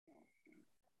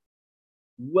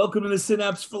Welcome to the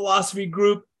Synapse Philosophy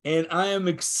Group, and I am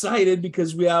excited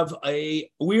because we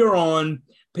are on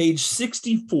page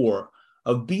 64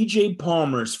 of BJ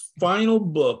Palmer's final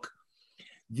book,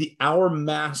 Our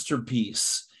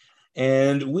Masterpiece.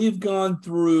 And we've gone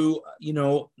through,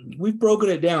 we've broken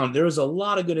it down. There is a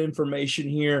lot of good information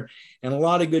here and a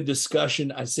lot of good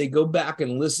discussion. I say go back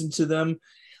and listen to them.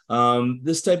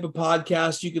 This type of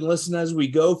podcast, you can listen as we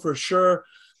go for sure,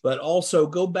 but also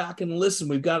go back and listen.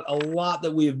 We've got a lot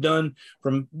that we have done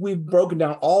we've broken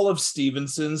down all of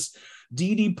Stevenson's,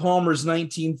 D.D. Palmer's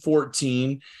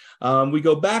 1914. We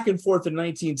go back and forth in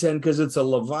 1910 because it's a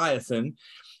Leviathan.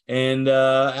 And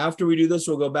after we do this,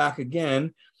 we'll go back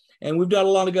again. And we've done a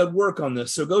lot of good work on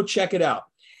this. So go check it out.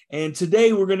 And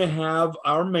today we're going to have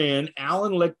our man,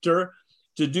 Alan Lichter,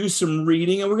 to do some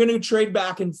reading. And we're going to trade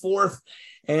back and forth.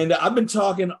 And I've been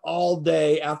talking all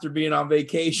day after being on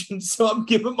vacation, so I'm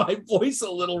giving my voice a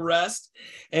little rest.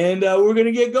 And we're going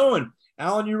to get going.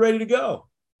 Alan, you ready to go?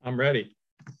 I'm ready.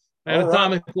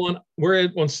 Anatomical one. We're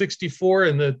at 164,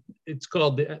 and the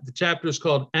chapter is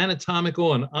called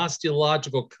Anatomical and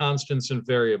Osteological Constants and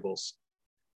Variables.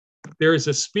 There is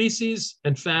a species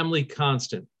and family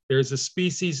constant. There's a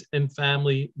species and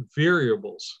family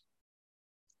variables.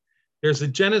 There's a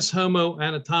genus homo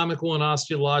anatomical and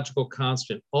osteological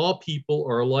constant. All people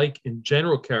are alike in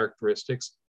general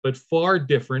characteristics, but far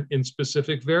different in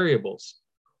specific variables.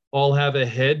 All have a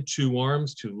head, 2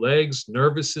 arms, 2 legs,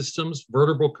 nervous systems,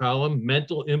 vertebral column,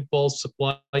 mental impulse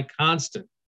supply constant.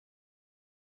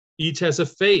 Each has a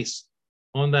face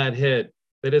on that head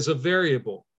that is a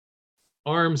variable.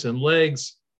 Arms and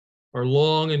legs are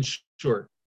long and short.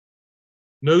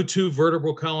 No 2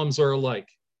 vertebral columns are alike.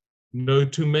 No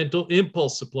 2 mental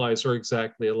impulse supplies are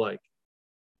exactly alike.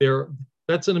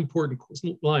 That's an important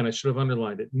line. I should have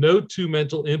underlined it. No 2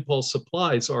 mental impulse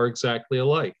supplies are exactly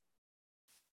alike.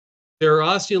 There are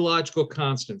osteological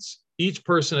constants. Each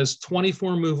person has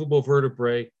 24 movable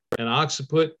vertebrae, an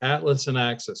occiput, atlas, and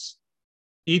axis.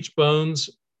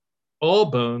 All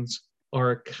bones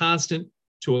are a constant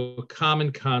to a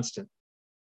common constant.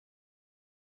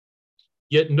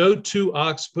 Yet no 2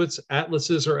 occipits,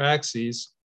 atlases, or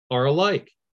axes are alike.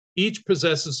 Each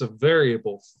possesses a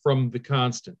variable from the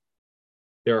constant.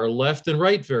 There are left and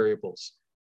right variables.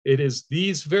 It is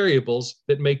these variables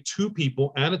that make 2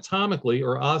 people anatomically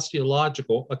or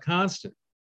osteological a constant.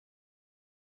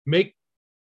 Make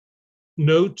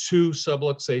no 2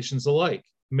 subluxations alike.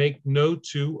 Make no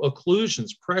 2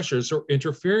 occlusions, pressures, or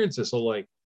interferences alike.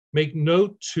 Make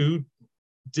no 2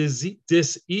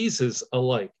 diseases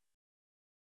alike.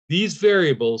 These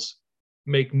variables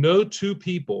make no 2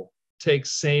 people take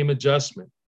same adjustment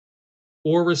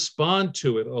or respond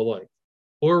to it alike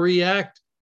or react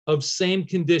of same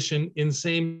condition in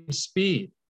same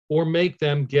speed or make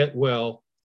them get well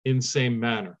in same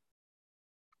manner.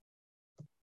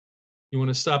 You want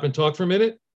to stop and talk for a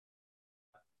minute?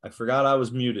 I forgot I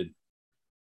was muted.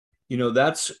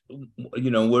 That's,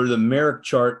 where the Merrick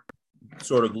chart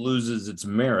sort of loses its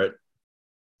merit.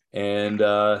 And,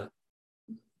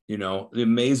 the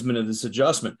amazement of this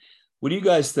adjustment. What do you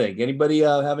guys think? Anybody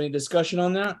have any discussion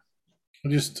on that?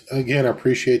 Just, again,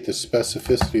 appreciate the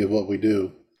specificity of what we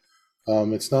do.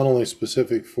 It's not only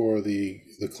specific for the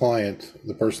client,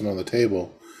 the person on the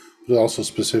table, but also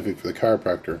specific for the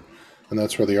chiropractor. And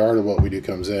that's where the art of what we do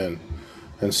comes in.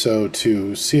 And so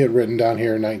to see it written down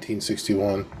here in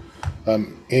 1961,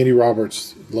 Andy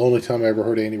Roberts, the only time I ever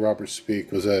heard Andy Roberts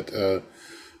speak was at an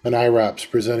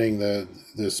IRAPS presenting the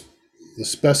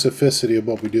specificity of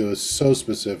what we do is so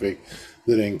specific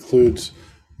that it includes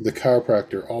the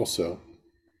chiropractor also.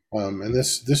 And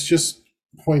this just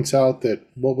points out that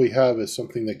what we have is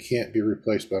something that can't be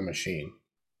replaced by machine.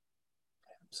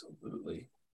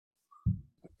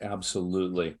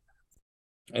 Absolutely.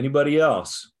 Anybody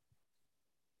else?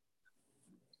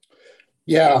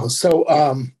 Yeah. So,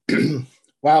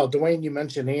 wow, Dwayne, you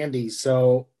mentioned Andy.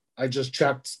 So I just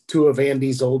checked 2 of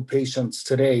Andy's old patients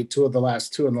today, 2 in the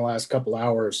last couple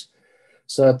hours.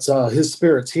 So that's his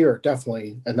spirits here,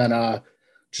 definitely. And then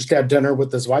just had dinner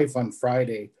with his wife on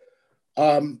Friday.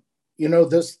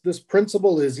 This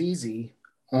principle is easy.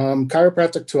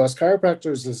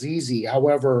 Chiropractors is easy.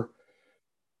 However,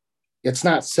 it's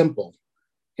not simple.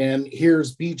 And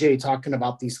here's BJ talking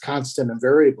about these constant and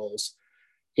variables.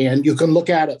 And you can look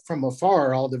at it from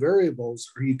afar, all the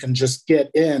variables, or you can just get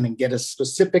in and get as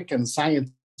specific and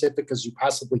scientific as you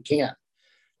possibly can.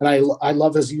 And I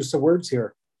love his use of words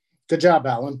here. Good job,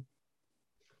 Alan.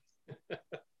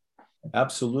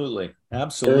 Absolutely.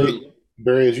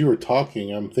 Barry, as you were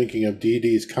talking, I'm thinking of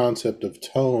DD's concept of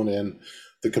tone and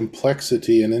the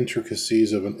complexity and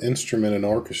intricacies of an instrument and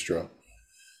orchestra.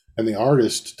 And the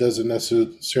artist doesn't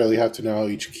necessarily have to know how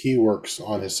each key works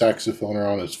on his saxophone or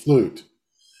on his flute.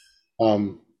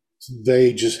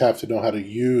 They just have to know how to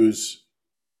use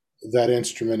that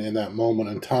instrument in that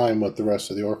moment in time with the rest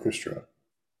of the orchestra.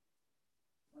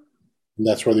 And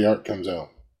that's where the art comes out.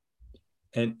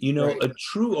 And, you know, Right. a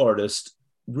true artist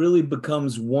really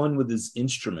becomes one with his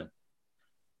instrument.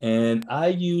 And I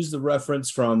use the reference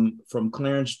from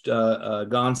Clarence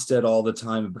Gonstead all the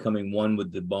time of becoming one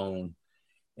with the bone,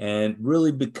 and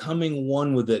really becoming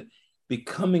one with it,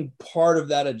 becoming part of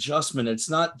that adjustment. It's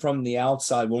not from the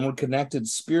outside. When we're connected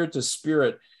spirit to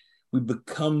spirit, we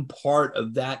become part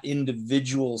of that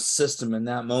individual system in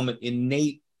that moment.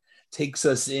 Innate takes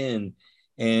us in,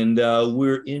 and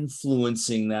we're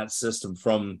influencing that system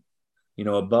from, you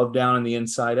know, above down and the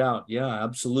inside out. Yeah,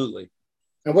 absolutely.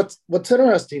 And what's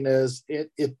interesting is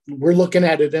we're looking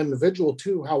at it individual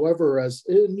too. However, as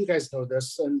and you guys know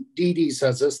this, and Dee Dee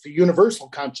says this, the universal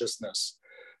consciousness.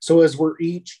 So as we're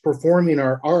each performing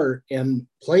our art and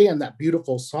playing that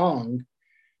beautiful song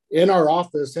in our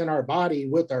office, in our body,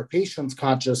 with our patient's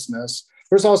consciousness,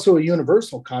 there's also a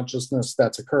universal consciousness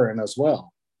that's occurring as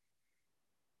well.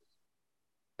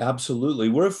 Absolutely.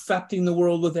 We're affecting the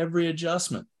world with every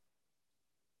adjustment.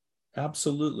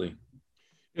 Absolutely.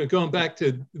 You know, going back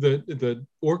to the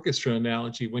orchestra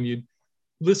analogy, when you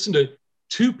listen to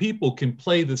two people can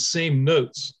play the same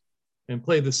notes and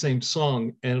play the same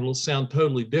song, and it'll sound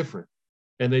totally different.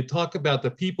 And they talk about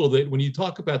the people that, when you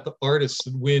talk about the artists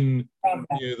that win,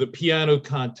 you know, the piano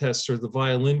contests or the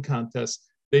violin contests,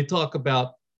 they talk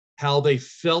about how they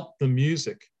felt the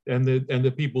music, and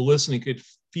the people listening could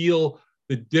feel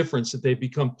the difference, that they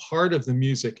become part of the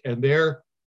music, and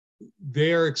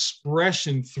their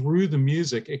expression through the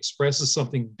music expresses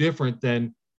something different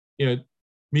than, you know,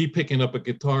 me picking up a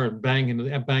guitar and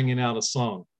banging out a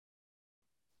song.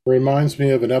 It reminds me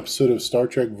of an episode of Star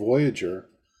Trek Voyager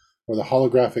where the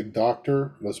holographic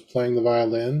doctor was playing the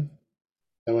violin,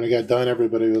 and when it got done,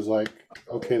 everybody was like,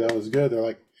 okay, that was good. They're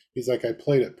like, he's like, I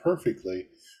played it perfectly.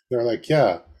 They're like,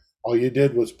 yeah, all you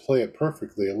did was play it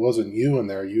perfectly. It wasn't you in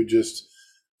there. You just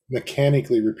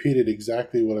mechanically repeated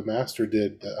exactly what a master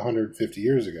did 150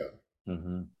 years ago.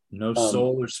 Mm-hmm. No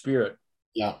soul or spirit.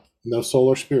 Yeah, no soul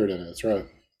or spirit in it. That's right.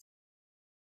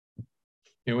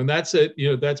 You know, and that's it. You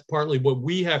know, that's partly what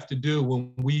we have to do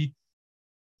when we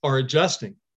are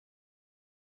adjusting.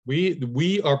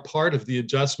 We are part of the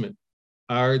adjustment.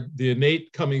 The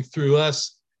innate coming through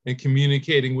us and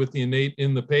communicating with the innate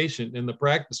in the patient, in the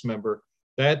practice member,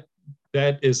 that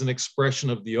is an expression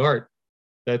of the art.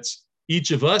 That's,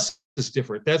 each of us is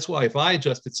different. That's why if I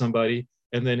adjusted somebody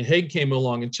and then Haig came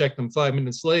along and checked them 5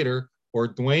 minutes later, or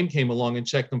Dwayne came along and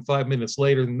checked them 5 minutes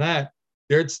later than that,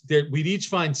 we'd each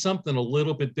find something a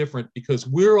little bit different because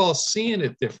we're all seeing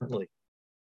it differently.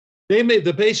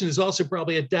 The patient is also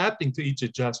probably adapting to each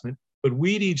adjustment, but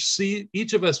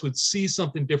each of us would see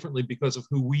something differently because of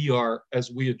who we are as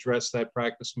we address that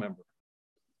practice member.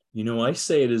 You know, I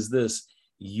say it as this: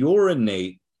 your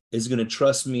innate is going to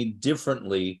trust me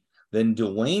differently than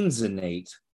Dwayne's innate,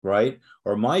 right?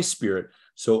 Or my spirit.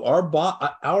 So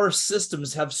our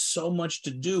systems have so much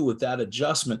to do with that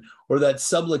adjustment or that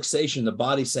subluxation, the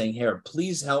body saying, here,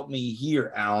 please help me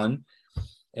here, Alan.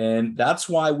 And that's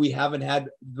why we haven't had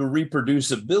the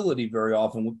reproducibility very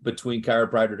often between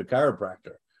chiropractor to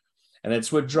chiropractor. And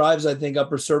it's what drives, I think,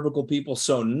 upper cervical people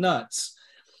so nuts,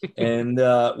 and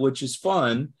which is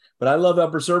fun. But I love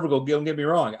upper cervical. Don't get me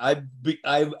wrong.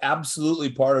 I'm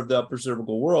absolutely part of the upper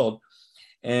cervical world.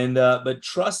 And but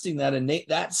trusting that innate,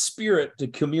 that spirit to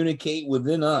communicate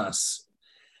within us,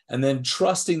 and then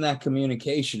trusting that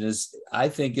communication is, I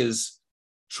think, is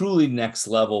truly next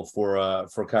level for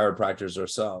chiropractors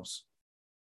ourselves.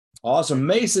 Awesome.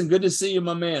 Mason, good to see you,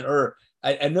 my man. Or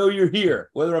I know you're here,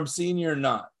 whether I'm seeing you or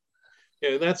not.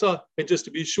 Yeah, that's all. And just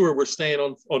to be sure, we're staying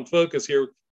on focus here.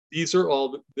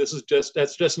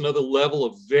 That's just another level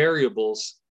of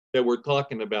variables that we're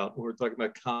talking about. We're talking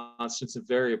about constants and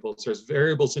variables. There's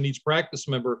variables in each practice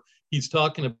member he's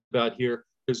talking about here.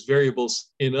 There's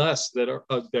variables in us that are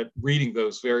that reading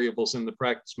those variables in the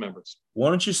practice members. Why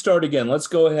don't you start again? Let's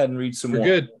go ahead and read some more.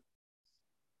 Good.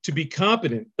 To be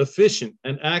competent, efficient,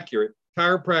 and accurate,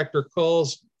 chiropractor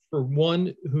calls for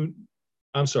one who,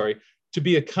 to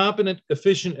be a competent,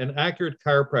 efficient, and accurate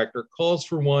chiropractor calls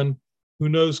for one who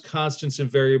knows constants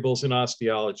and variables in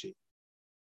osteology.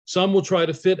 Some will try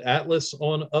to fit atlas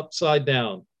on upside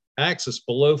down, axis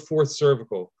below fourth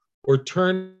cervical, or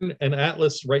turn an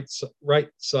atlas right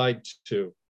side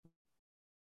to.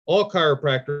 All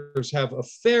chiropractors have a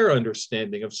fair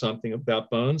understanding of something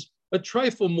about bones, a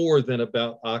trifle more than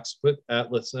about occiput,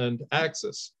 atlas, and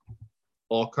axis.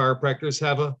 All chiropractors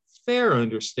have a fair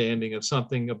understanding of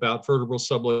something about vertebral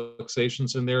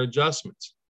subluxations and their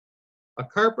adjustments. A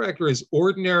chiropractor is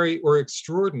ordinary or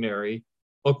extraordinary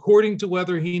according to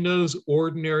whether he knows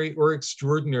ordinary or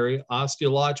extraordinary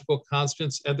osteological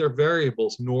constants and their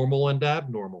variables, normal and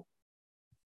abnormal.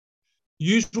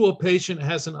 Usual patient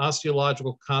has an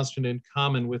osteological constant in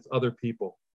common with other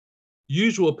people.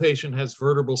 Usual patient has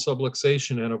vertebral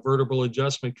subluxation and a vertebral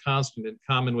adjustment constant in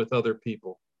common with other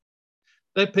people.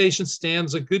 That patient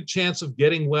stands a good chance of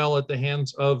getting well at the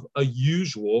hands of a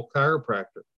usual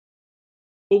chiropractor.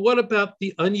 But what about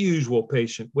the unusual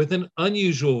patient with an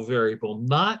unusual variable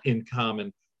not in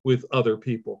common with other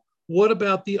people? What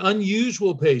about the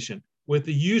unusual patient with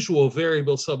the usual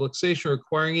variable subluxation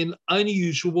requiring an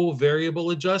unusual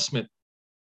variable adjustment?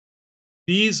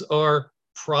 These are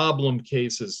problem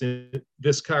cases in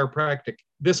this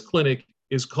clinic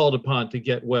is called upon to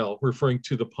get well, referring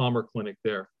to the Palmer Clinic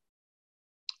there.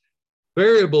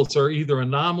 Variables are either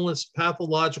anomalous,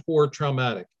 pathological, or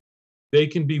traumatic. They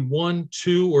can be 1,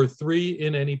 2, or 3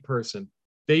 in any person.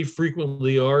 They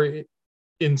frequently are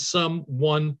in some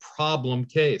one problem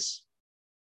case.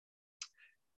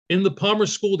 In the Palmer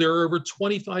School, there are over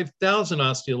 25,000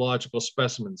 osteological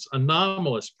specimens,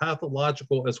 anomalous,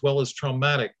 pathological, as well as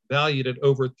traumatic, valued at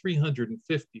over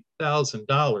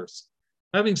 $350,000.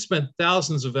 Having spent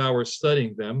thousands of hours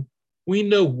studying them, we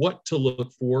know what to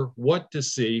look for, what to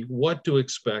see, what to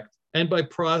expect, and by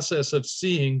process of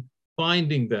seeing,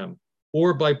 finding them,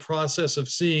 or by process of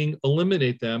seeing,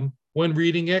 eliminate them when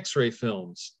reading X-ray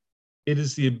films. It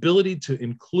is the ability to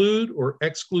include or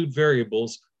exclude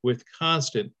variables with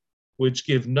constant, which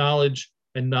give knowledge,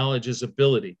 and knowledge is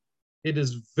ability. It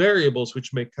is variables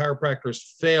which make chiropractors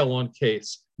fail on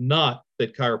case, not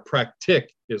that chiropractic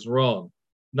is wrong,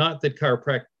 not that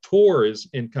chiropractor is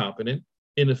incompetent,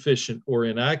 inefficient, or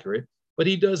inaccurate, but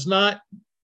he does not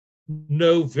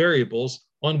know variables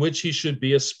on which he should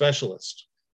be a specialist.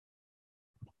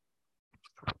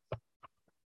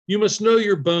 You must know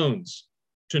your bones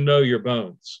to know your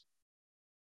bones.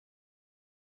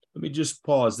 Let me just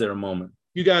pause there a moment.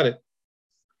 You got it.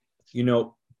 You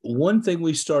know, one thing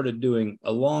we started doing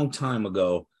a long time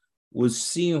ago was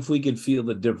seeing if we could feel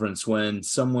the difference when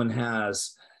someone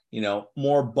has, you know,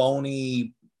 more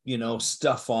bony, you know,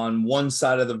 stuff on one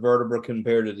side of the vertebra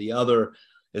compared to the other.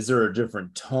 Is there a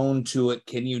different tone to it?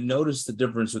 Can you notice the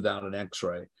difference without an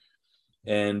X-ray?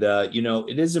 And, you know,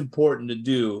 it is important to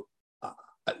do,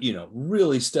 you know,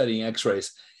 really studying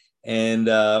X-rays. And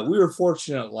we were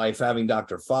fortunate in life having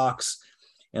Dr. Fox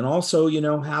and also, you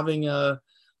know, having a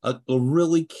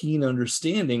really keen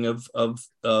understanding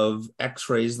of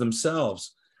X-rays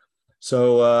themselves.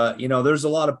 So, you know, there's a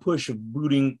lot of push of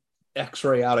booting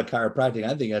X-ray out of chiropractic.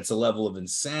 I think that's a level of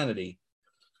insanity.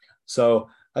 So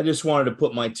I just wanted to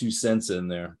put my 2 cents in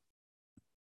there.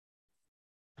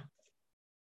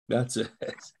 That's it.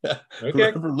 Okay.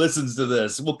 Whoever listens to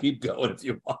this, we'll keep going if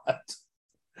you want.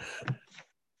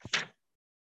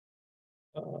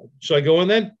 Should I go on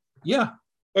then? Yeah.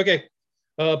 Okay.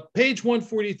 Page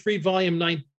 143, volume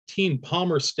 19,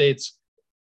 Palmer states,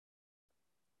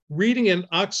 reading an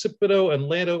occipito and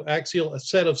latoaxial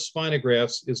set of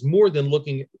spinographs is more than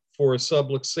looking for a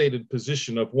subluxated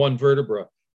position of one vertebra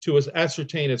to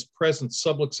ascertain its present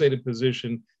subluxated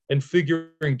position and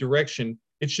figuring direction.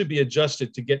 It should be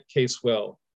adjusted to get case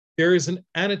well. There is an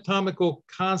anatomical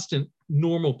constant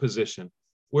normal position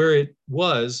where it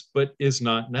was but is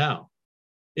not now.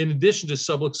 In addition to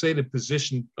subluxated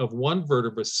position of one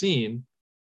vertebra seen,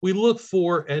 we look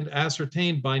for and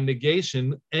ascertain by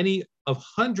negation any of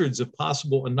hundreds of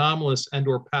possible anomalous and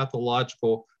or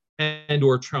pathological and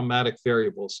or traumatic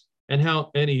variables, and how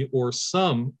any or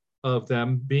some of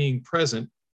them being present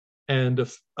and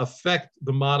affect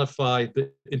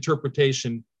the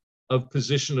interpretation of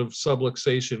position of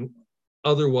subluxation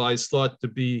otherwise thought to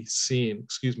be seen.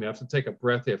 Excuse me, I have to take a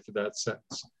breath after that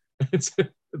sentence. It's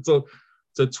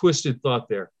a twisted thought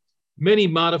there. Many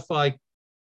modify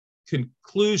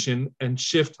conclusion and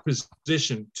shift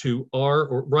position to R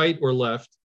or right or left.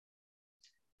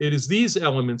 It is these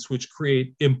elements which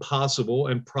create impossible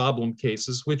and problem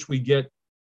cases, which we get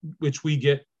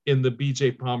in the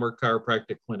B.J. Palmer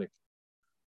Chiropractic Clinic,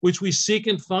 which we seek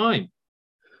and find,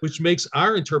 which makes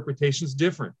our interpretations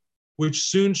different, which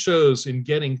soon shows in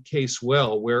getting case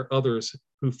well where others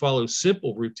who follow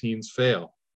simple routines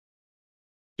fail.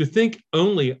 To think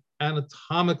only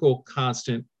anatomical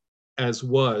constant as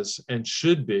was and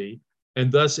should be,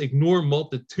 and thus ignore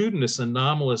multitudinous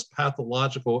anomalous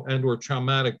pathological and or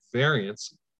traumatic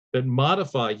variants that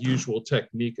modify usual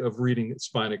technique of reading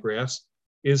spinographs,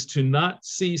 is to not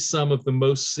see some of the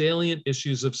most salient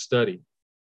issues of study.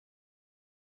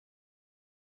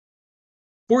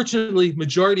 Fortunately,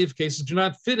 majority of cases do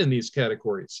not fit in these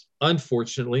categories.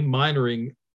 Unfortunately,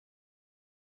 minoring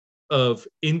of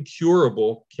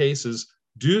incurable cases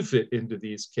do fit into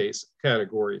these case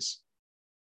categories.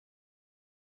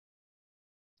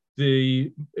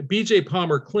 The B.J.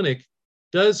 Palmer Clinic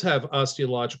does have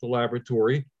osteological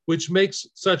laboratory, which makes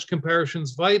such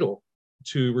comparisons vital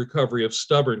to recovery of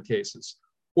stubborn cases.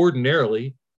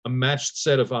 Ordinarily, a matched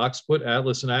set of occiput,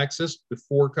 atlas, and axis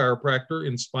before chiropractor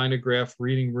in spinograph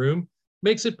reading room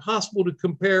makes it possible to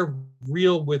compare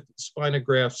real with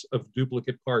spinographs of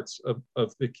duplicate parts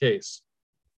of the case.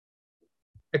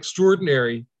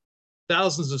 Extraordinary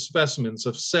thousands of specimens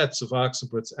of sets of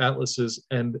occiputs, atlases,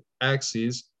 and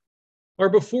axes are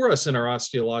before us in our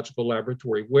osteological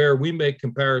laboratory, where we make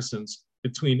comparisons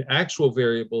between actual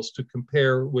variables to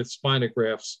compare with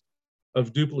spinographs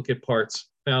of duplicate parts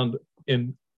found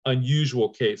in unusual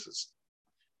cases.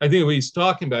 I think what he's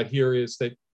talking about here is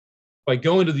that by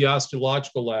going to the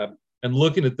osteological lab and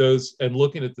looking at those and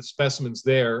looking at the specimens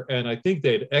there, and I think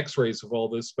they had x-rays of all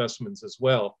those specimens as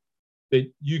well, that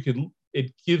you could,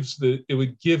 it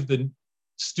would give the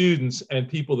students and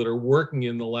people that are working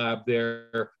in the lab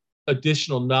there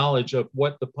additional knowledge of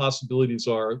what the possibilities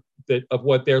are of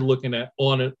what they're looking at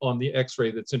on the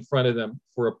x-ray that's in front of them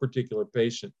for a particular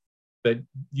patient. That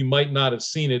you might not have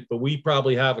seen it, but we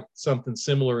probably have something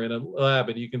similar in a lab,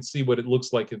 and you can see what it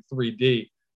looks like in 3D,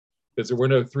 because there were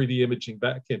no 3D imaging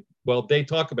back in, well, they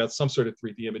talk about some sort of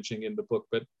 3D imaging in the book,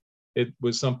 but it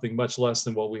was something much less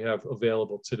than what we have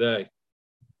available today.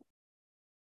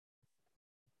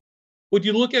 What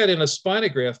you look at in a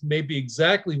spinograph may be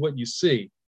exactly what you see,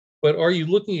 but are you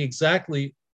looking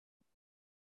exactly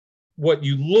what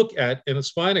you look at in a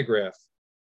spinograph?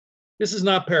 This is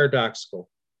not paradoxical.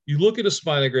 You look at a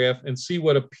spinograph and see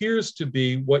what appears to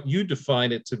be what you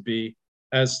define it to be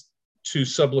as to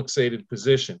subluxated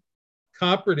position,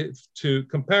 comparative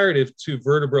to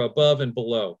vertebra above and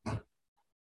below.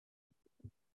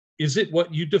 Is it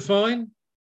what you define?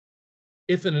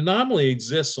 If an anomaly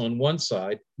exists on one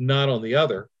side, not on the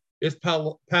other, if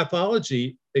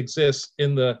pathology exists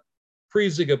in the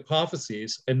pre-zig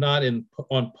apophyses and not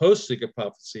on post-zig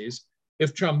apophyses,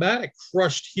 if traumatic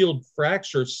crushed healed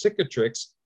fracture cicatrix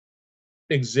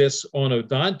exists on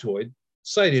odontoid,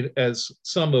 cited as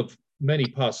some of many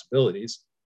possibilities,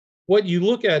 what you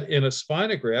look at in a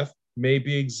spinograph may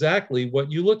be exactly what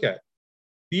you look at.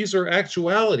 These are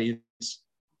actualities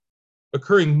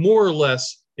occurring more or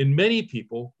less in many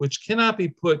people, which cannot be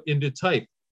put into type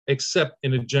except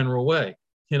in a general way,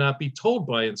 cannot be told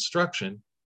by instruction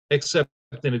except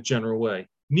in a general way.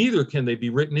 Neither can they be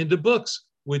written into books,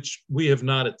 which we have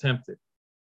not attempted.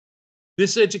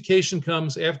 This education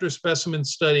comes after specimen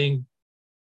studying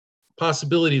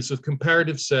possibilities of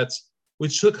comparative sets,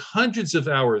 which took hundreds of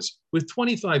hours with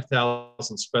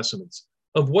 25,000 specimens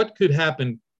of what could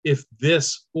happen if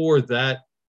this or that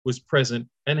was present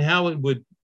and how it would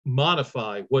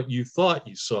modify what you thought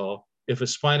you saw if a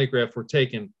spinograph were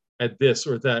taken at this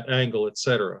or that angle,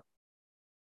 etc.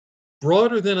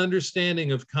 Broader than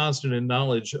understanding of constant and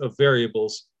knowledge of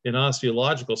variables in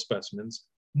osteological specimens,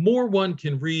 more one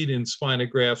can read in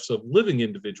spinographs of living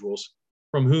individuals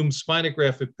from whom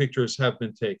spinographic pictures have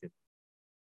been taken.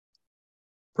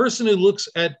 Person who looks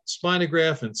at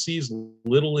spinograph and sees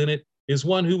little in it is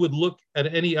one who would look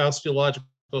at any osteological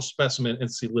specimen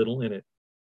and see little in it.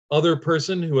 Other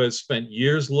person who has spent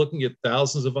years looking at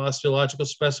thousands of osteological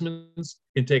specimens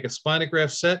can take a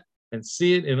spinograph set and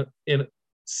see in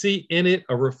it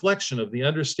a reflection of the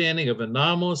understanding of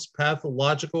anomalous,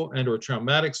 pathological, and or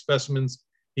traumatic specimens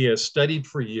he has studied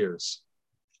for years.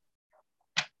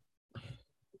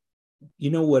 You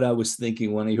know what I was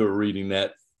thinking when you were reading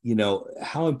that, you know,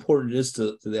 how important it is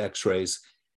to the x-rays,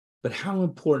 but how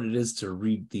important it is to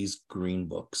read these green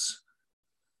books.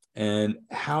 And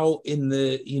how in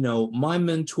the, you know, my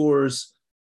mentors,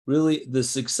 really the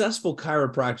successful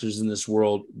chiropractors in this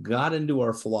world got into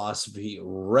our philosophy,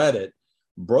 read it,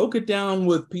 broke it down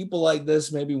with people like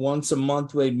this, maybe once a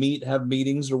month they'd meet, have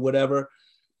meetings or whatever,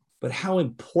 but how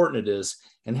important it is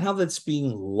and how that's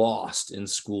being lost in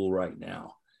school right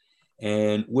now.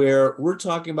 And where we're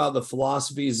talking about the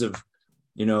philosophies of,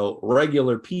 you know,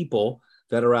 regular people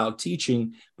that are out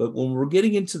teaching, but when we're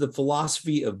getting into the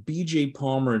philosophy of B.J.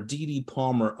 Palmer and D.D.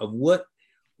 Palmer, of what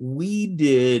we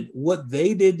did, what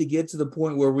they did to get to the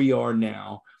point where we are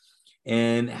now,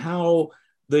 and how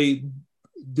they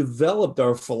developed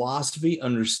our philosophy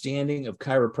understanding of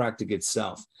chiropractic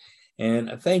itself.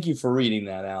 And thank you for reading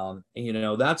that, Alan. You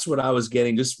know, that's what I was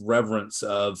getting, just reverence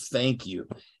of thank you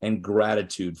and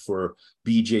gratitude for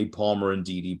B.J. Palmer and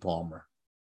D.D. Palmer.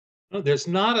 No, there's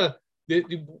not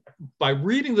by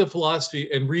reading the philosophy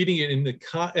and reading it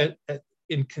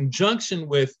in conjunction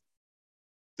with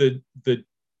the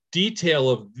detail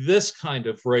of this kind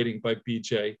of writing by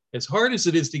BJ, as hard as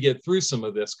it is to get through some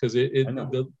of this, because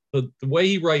the way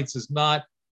he writes is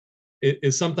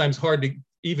sometimes hard to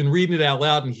even reading it out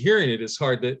loud, and hearing it is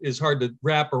hard to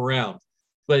wrap around.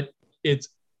 But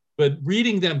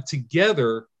reading them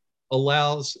together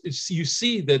allows you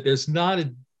see that there's not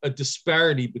a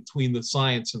disparity between the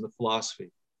science and the philosophy.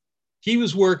 He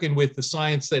was working with the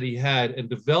science that he had and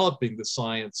developing the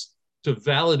science to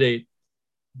validate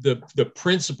the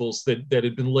principles that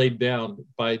had been laid down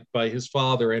by his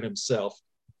father and himself.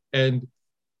 And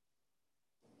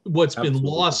what's been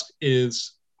lost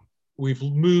is we've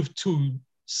moved to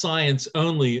science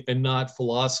only and not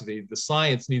philosophy. The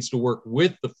science needs to work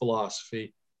with the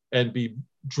philosophy and be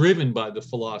driven by the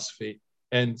philosophy.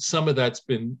 And some of that's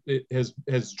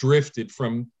has drifted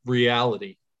from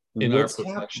reality in our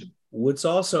profession. What's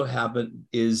also happened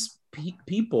is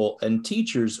people and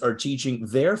teachers are teaching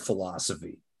their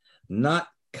philosophy, not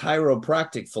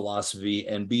chiropractic philosophy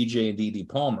and BJ and D.D.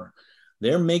 Palmer.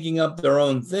 They're making up their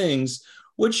own things,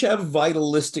 which have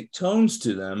vitalistic tones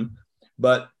to them,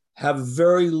 but have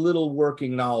very little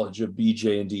working knowledge of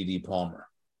BJ and D.D. Palmer.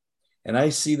 And I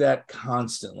see that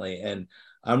constantly. And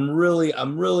I'm really,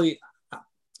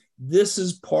 this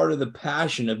is part of the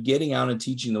passion of getting out and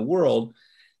teaching the world.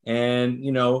 And,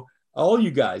 all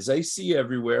you guys I see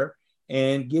everywhere,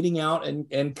 and getting out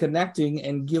and connecting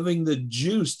and giving the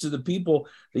juice to the people,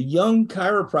 the young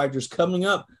chiropractors coming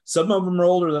up. Some of them are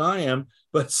older than I am,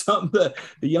 but some of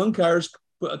the young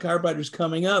chiropractors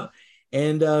coming up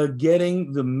and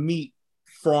getting the meat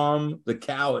from the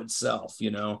cow itself.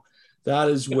 That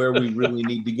is where we really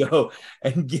need to go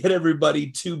and get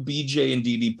everybody to BJ and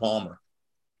D.D. Palmer.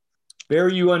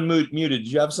 Barry, you unmuted.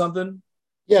 Did you have something?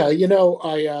 Yeah,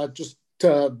 I just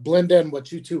to blend in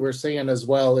what you two were saying as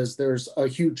well, is there's a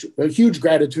huge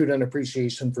gratitude and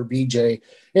appreciation for BJ.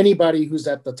 Anybody who's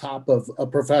at the top of a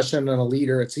profession and a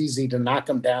leader, it's easy to knock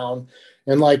them down.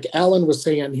 And like Alan was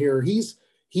saying here, he's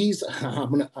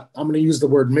I'm gonna use the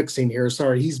word mixing here.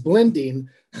 Sorry, he's blending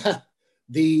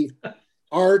the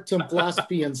art and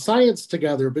philosophy and science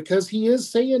together, because he is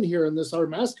saying here in this, our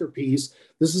masterpiece,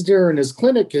 this is during his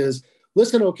clinic, is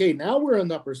listen, okay, now we're in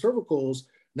the upper cervicals.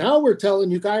 Now we're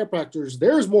telling you chiropractors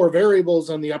there's more variables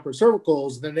in the upper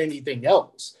cervicals than anything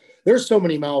else. There's so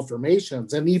many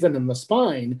malformations, and even in the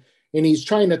spine. And he's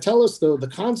trying to tell us, though, the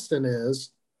constant is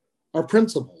our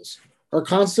principles. Our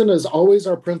constant is always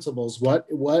our principles, what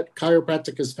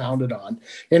chiropractic is founded on.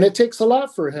 And it takes a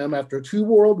lot for him after 2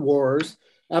 world wars,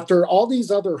 after all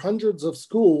these other hundreds of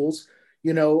schools,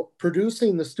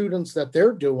 producing the students that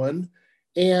they're doing.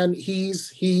 And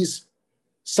he's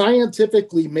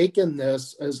scientifically making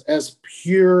this as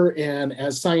pure and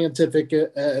as scientific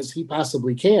as he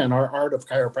possibly can, our art of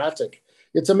chiropractic.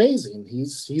 It's amazing.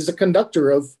 He's a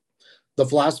conductor of the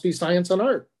philosophy, science, and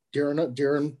art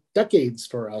during decades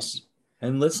for us.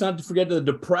 And let's not forget the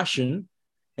Depression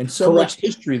and so much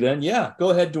history then. Yeah, go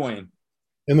ahead, Dwayne.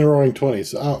 In the Roaring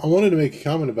 '20s. I wanted to make a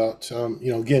comment about,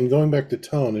 again, going back to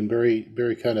tone, and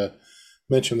Barry kind of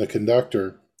mentioned the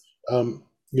conductor.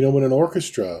 When an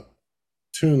orchestra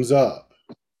tunes up,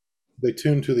 they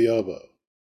tune to the oboe.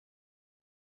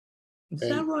 Is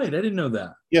that right? I didn't know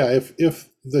that. Yeah, if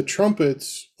the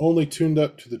trumpets only tuned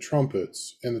up to the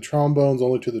trumpets, and the trombones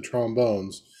only to the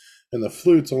trombones, and the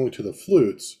flutes only to the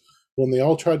flutes, when they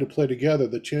all tried to play together,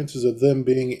 the chances of them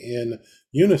being in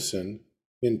unison,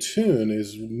 in tune,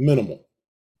 is minimal.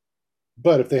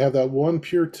 But if they have that one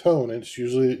pure tone, and it's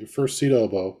usually first seat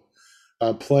oboe,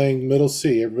 playing middle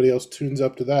C, everybody else tunes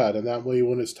up to that, and that way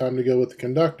when it's time to go with the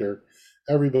conductor,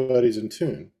 everybody's in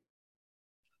tune.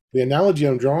 The analogy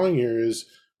I'm drawing here is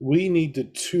we need to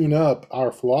tune up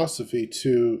our philosophy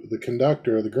to the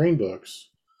conductor of the Green Books,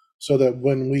 so that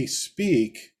when we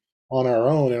speak on our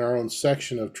own, in our own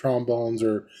section of trombones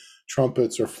or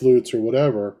trumpets or flutes or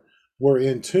whatever, we're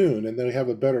in tune, and then we have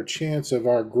a better chance of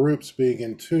our groups being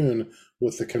in tune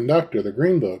with the conductor, the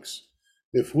Green Books,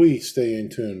 if we stay in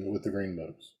tune with the Green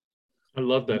Books. I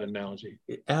love that analogy.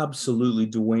 Absolutely,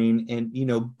 Dwayne. And,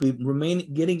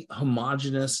 remain getting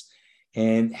homogenous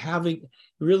and having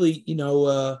really,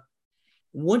 if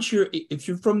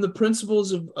you're from the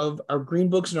principles of our Green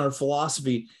Books and our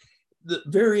philosophy, the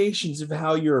variations of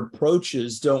how your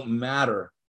approaches don't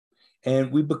matter.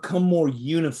 And we become more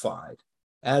unified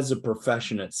as a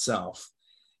profession itself.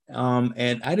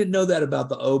 And I didn't know that about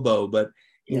the oboe, but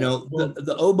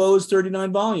the oboe is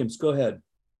 39 volumes. Go ahead.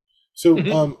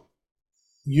 So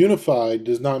unified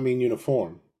does not mean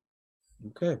uniform.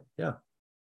 Okay, yeah.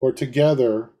 Or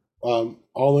together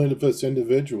all of us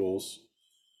individuals,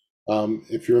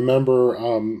 if you remember,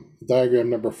 diagram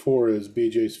number 4 is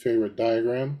BJ's favorite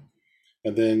diagram.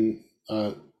 And then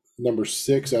number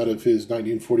 6 out of his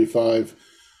 1945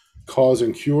 Cause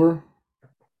and Cure,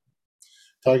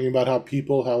 talking about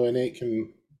how innate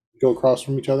can go across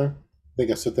from each other. I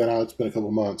think I set that out. It's been a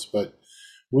couple months, but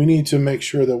we need to make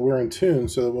sure that we're in tune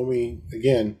so that when we,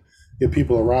 again, get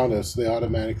people around us, they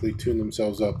automatically tune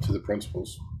themselves up to the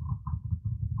principles.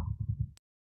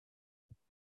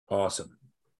 Awesome.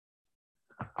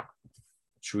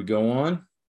 Should we go on?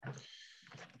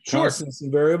 Sure. Constants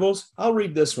and variables. I'll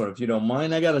read this one if you don't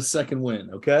mind. I got a second win,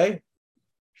 okay?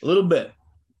 A little bit.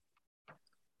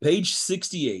 Page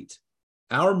 68,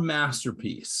 our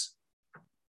masterpiece.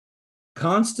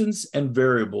 Constants and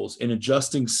variables in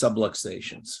adjusting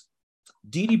subluxations.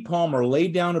 D.D. Palmer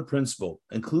laid down a principle,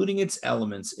 including its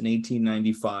elements, in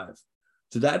 1895.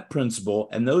 To that principle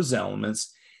and those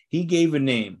elements, he gave a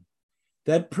name.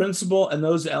 That principle and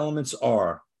those elements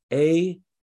are a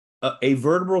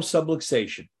vertebral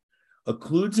subluxation,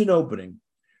 occludes an opening,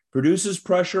 produces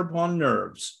pressure upon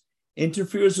nerves,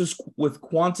 interferes with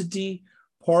quantity,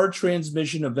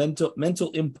 transmission of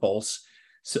mental impulse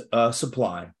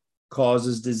supply,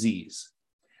 causes disease.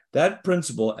 That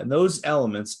principle and those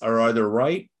elements are either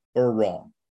right or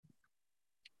wrong.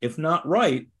 If not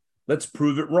right, let's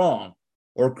prove it wrong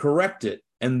or correct it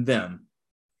and them.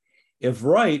 If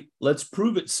right, let's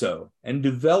prove it so and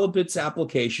develop its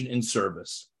application in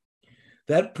service.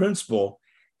 That principle,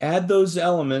 add those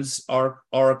elements are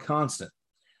a constant.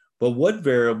 But what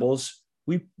variables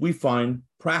we find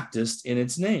practiced in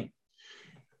its name?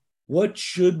 What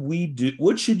should we do?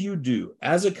 What should you do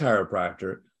as a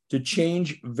chiropractor to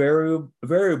change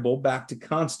variable back to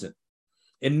constant?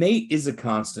 Innate is a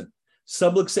constant.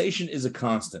 Subluxation is a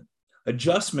constant.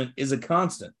 Adjustment is a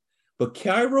constant. But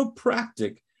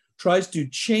chiropractic tries to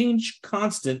change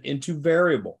constant into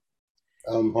variable.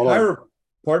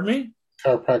 Pardon me?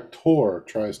 Chiropractor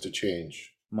tries to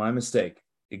change. My mistake.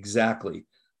 Exactly.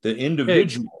 The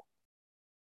individual.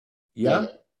 Hey. Yeah.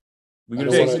 We're going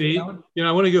to say, Steve,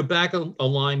 I want to go back a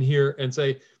line here and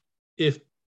say, if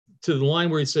to the line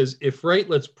where he says, if right,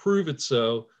 let's prove it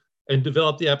so and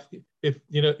develop the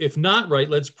if not right,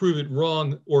 let's prove it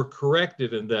wrong or correct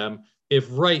it in them. If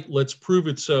right, let's prove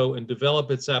it so and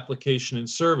develop its application in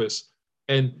service.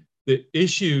 And the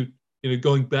issue,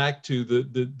 going back to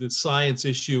the science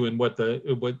issue and what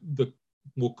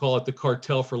we'll call it the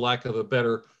cartel, for lack of a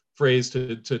better phrase,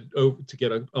 to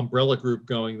get an umbrella group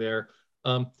going there.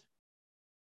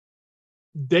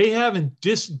 They haven't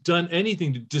done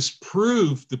anything to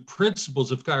disprove the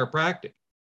principles of chiropractic.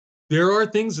 There are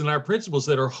things in our principles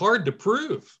that are hard to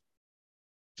prove,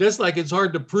 just like it's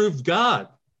hard to prove God.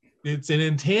 It's an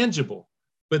intangible,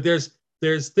 but there's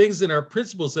things in our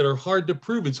principles that are hard to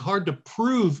prove. It's hard to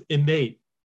prove innate.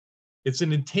 It's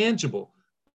an intangible,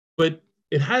 but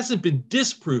it hasn't been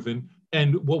disproven.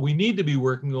 And what we need to be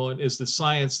working on is the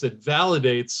science that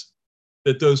validates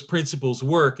that those principles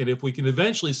work. And if we can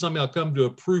eventually somehow come to a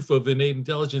proof of innate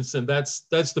intelligence, then that's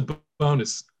the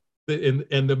bonus.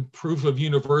 And the proof of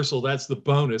universal, that's the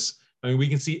bonus. I mean, we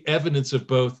can see evidence of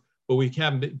both, but you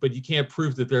can't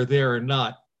prove that they're there or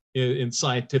not in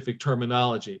scientific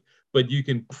terminology. But you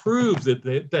can prove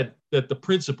that the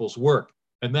principles work.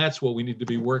 And that's what we need to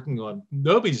be working on.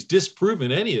 Nobody's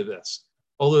disproven any of this,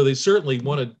 although they certainly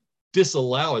want to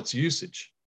disallow its usage.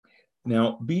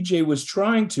 Now, BJ was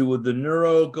trying to with the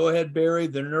go ahead, Barry,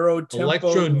 the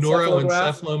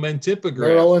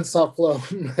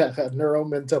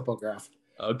neuromentopograph.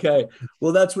 Okay.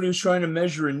 Well, that's what he was trying to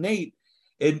measure innate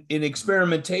in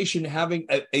experimentation, having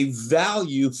a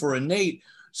value for innate.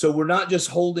 So we're not just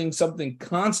holding something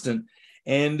constant.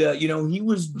 And, he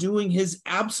was doing his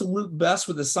absolute best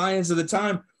with the science of the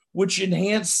time, which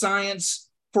enhanced science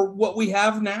for what we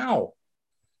have now,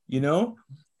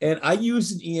 And I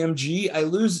use an EMG. I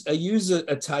use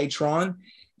a Titron,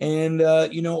 and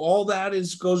all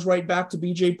that goes right back to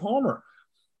BJ Palmer,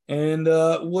 and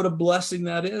what a blessing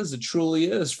that is. It truly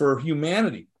is for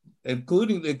humanity,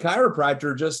 including the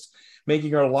chiropractor, just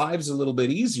making our lives a little bit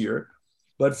easier,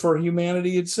 but for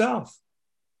humanity itself.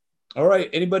 All right,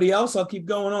 anybody else? I'll keep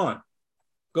going on.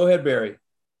 Go ahead, Barry.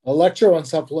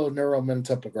 Electroencephalo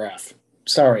neuromentopograph.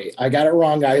 Sorry, I got it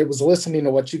wrong. I was listening to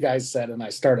what you guys said, and I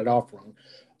started off wrong.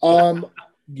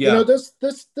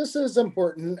 This is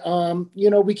important.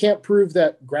 We can't prove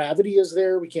that gravity is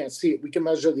there. We can't see it. We can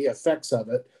measure the effects of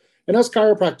it. And as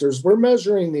chiropractors, we're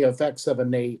measuring the effects of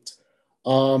innate.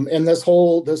 And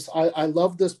I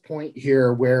love this point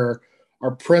here where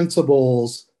our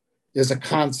principles is a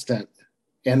constant.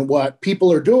 And what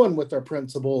people are doing with their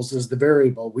principles is the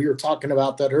variable. We were talking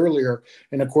about that earlier.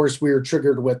 And of course, we were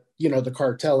triggered with, the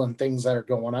cartel and things that are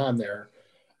going on there.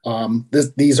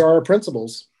 These are our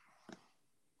principles.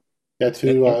 Yeah,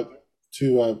 to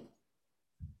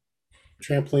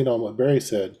trampoline on what Barry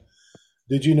said,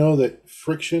 did you know that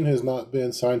friction has not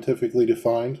been scientifically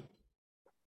defined?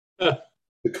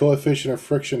 The coefficient of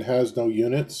friction has no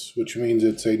units, which means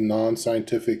it's a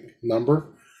non-scientific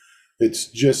number. It's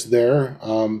just there.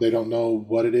 They don't know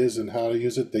what it is and how to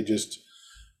use it. They just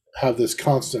have this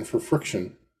constant for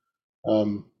friction. I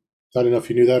don't know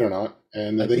if you knew that or not.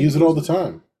 And they use it all the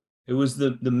time. It was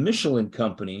the Michelin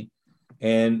company,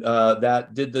 and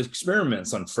that did the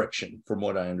experiments on friction, from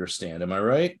what I understand. Am I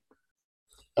right?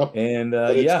 Yep. And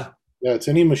yeah, it's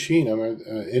any machine. I mean,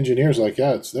 engineers like,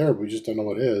 yeah, it's there, but we just don't know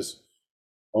what it is.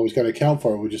 Always got to account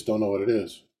for it. We just don't know what it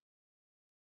is.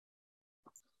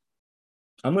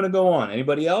 I'm going to go on.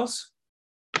 Anybody else?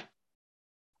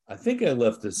 I think I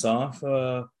left this off.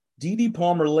 D.D.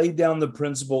 Palmer laid down the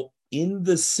principle in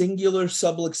the singular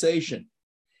subluxation.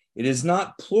 It is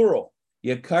not plural,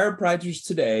 yet chiropractors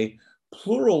today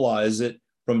pluralize it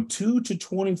from 2 to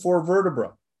 24 vertebrae.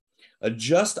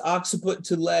 Adjust occiput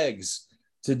to legs.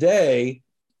 Today,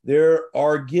 there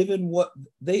are given what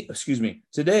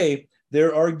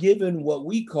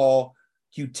we call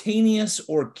cutaneous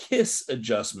or KISS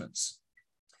adjustments.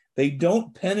 They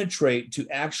don't penetrate to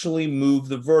actually move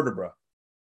the vertebra.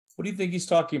 What do you think he's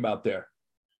talking about there?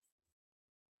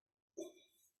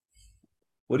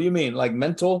 What do you mean, like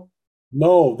mental?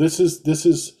 No, this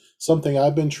is something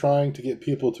I've been trying to get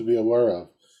people to be aware of.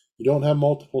 You don't have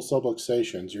multiple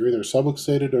subluxations. You're either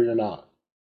subluxated or you're not.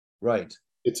 Right.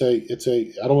 It's a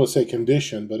I don't want to say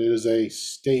condition, but it is a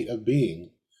state of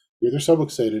being. You're either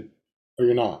subluxated or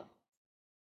you're not.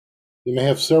 You may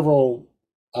have several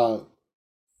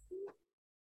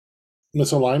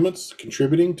misalignments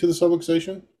contributing to the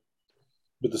subluxation,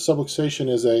 but the subluxation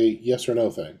is a yes or no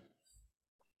thing.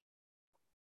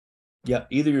 Yeah,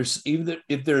 either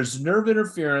if there's nerve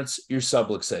interference, you're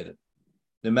subluxated.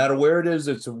 No matter where it is,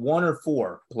 it's 1 or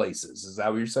 4 places. Is that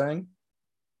what you're saying?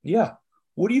 Yeah.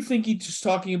 What do you think he's just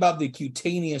talking about, the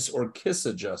cutaneous or KISS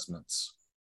adjustments?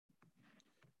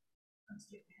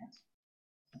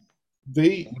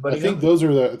 I think those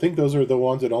are the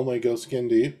ones that only go skin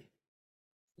deep.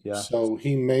 Yeah. So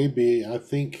he may be, I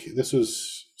think this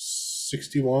was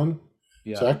 61.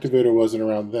 Yeah. So activator wasn't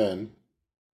around then.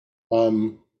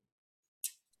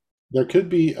 There could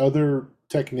be other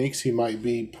techniques he might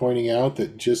be pointing out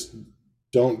that just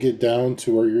don't get down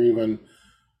to where you're even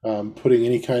putting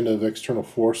any kind of external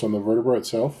force on the vertebra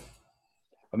itself.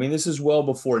 I mean, this is well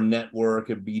before network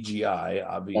and BGI,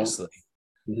 obviously.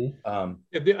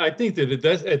 Mm-hmm. I think that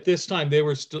at this time they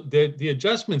were still the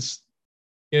adjustments.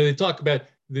 They talk about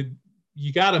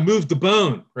you got to move the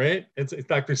bone, right? It's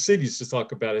Dr. Sid used to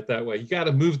talk about it that way. You got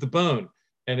to move the bone,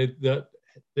 and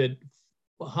that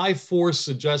high force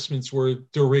adjustments were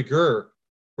de rigueur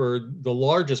for the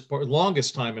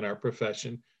longest time in our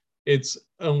profession. It's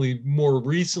only more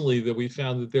recently that we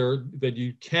found that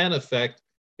you can affect,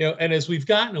 and as we've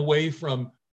gotten away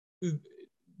from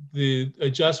the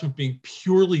adjustment being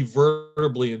purely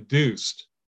vertebrally induced,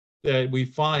 that we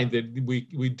find that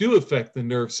we do affect the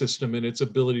nerve system and its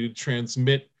ability to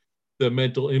transmit the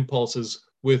mental impulses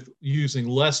with using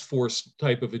less force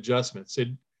type of adjustments.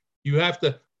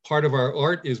 Part of our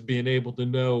art is being able to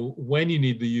know when you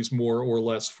need to use more or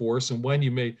less force and when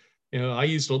you may, I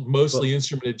used to mostly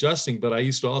instrument adjusting, but I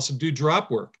used to also do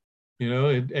drop work,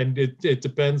 and it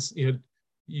depends, you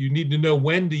need to know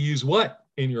when to use what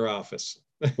in your office.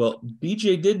 Well,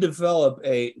 BJ did develop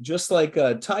just like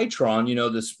a Titron,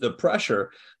 the pressure,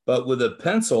 but with a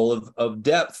pencil of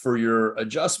depth for your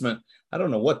adjustment. I don't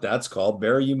know what that's called.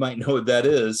 Barry, you might know what that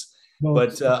is. No,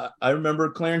 but I remember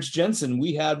Clarence Jensen,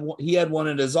 he had one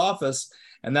in his office,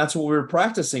 and that's what we were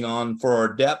practicing on for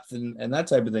our depth and that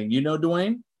type of thing.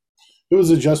 Dwayne? It was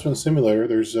adjustment simulator.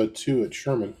 There's 2 at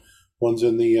Sherman. One's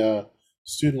in the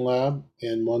student lab,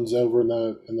 and one's over in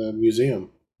the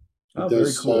museum. It does,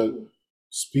 very cool.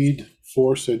 Speed,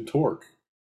 force, and torque.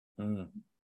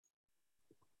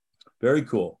 Very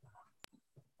cool.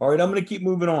 All right, I'm going to keep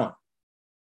moving on.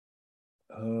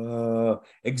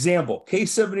 Example,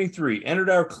 case 73, entered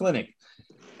our clinic,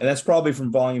 and that's probably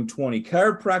from volume 20.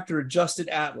 Chiropractor adjusted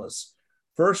Atlas,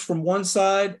 first from one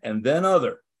side and then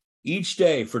other, each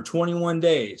day for 21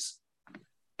 days.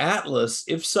 Atlas,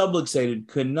 if subluxated,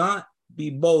 could not be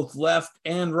both left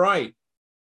and right.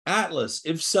 Atlas,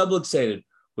 if subluxated,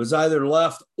 was either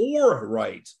left or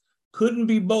right, couldn't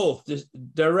be both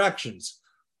directions.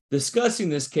 Discussing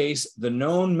this case, The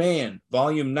Known Man,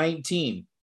 volume 19.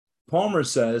 Palmer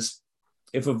says,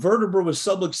 if a vertebra was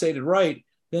subluxated right,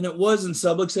 then it wasn't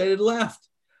subluxated left.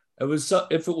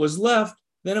 If it was left,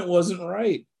 then it wasn't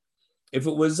right. If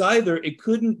it was either, it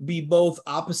couldn't be both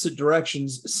opposite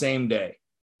directions same day.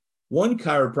 One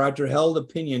chiropractor held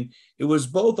opinion it was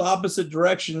both opposite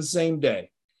directions same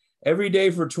day, every day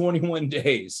for 21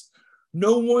 days.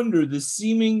 No wonder the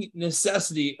seeming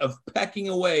necessity of pecking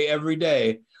away every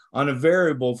day on a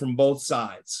variable from both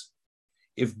sides.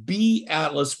 If B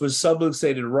atlas was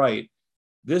subluxated right,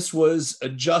 this was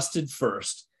adjusted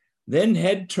first, then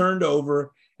head turned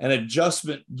over and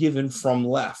adjustment given from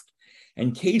left.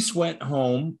 And Case went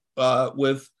home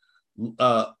with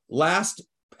last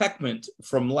peckment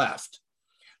from left.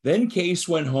 Then Case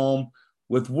went home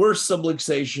with worse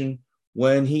subluxation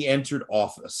when he entered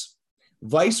office.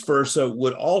 Vice versa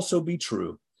would also be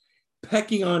true.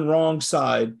 Pecking on wrong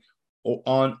side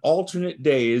on alternate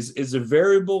days is a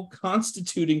variable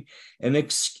constituting an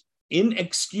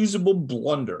inexcusable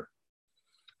blunder.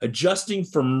 Adjusting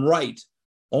from right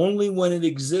only when it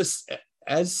exists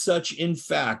as such in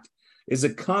fact is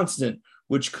a constant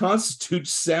which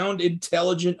constitutes sound,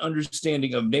 intelligent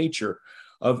understanding of nature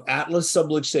of atlas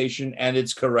subluxation and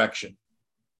its correction.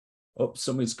 Oh,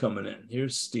 somebody's coming in.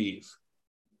 Here's Steve.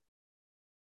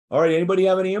 All right, anybody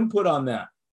have any input on that?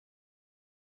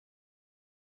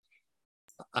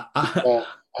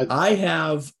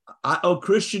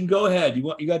 Christian, go ahead.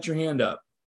 You got your hand up.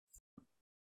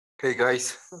 Hey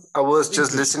guys, I was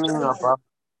just listening about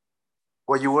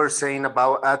what you were saying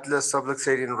about atlas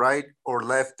subluxating right or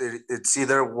left. It's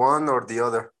either one or the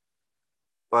other.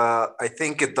 But I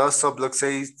think it does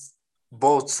subluxate,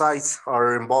 both sides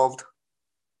are involved.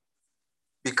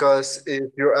 Because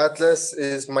if your atlas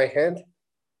is my hand,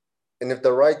 and if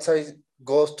the right side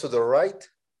goes to the right,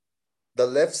 the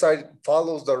left side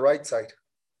follows the right side.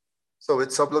 So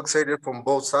it's subluxated from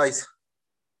both sides.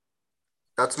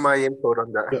 That's my input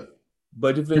on that.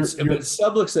 But if it's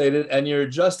subluxated and you're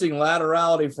adjusting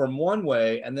laterality from one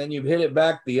way and then you've hit it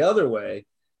back the other way,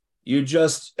 you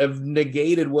just have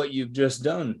negated what you've just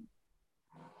done.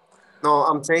 No,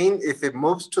 I'm saying if it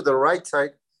moves to the right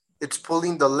side, it's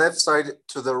pulling the left side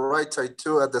to the right side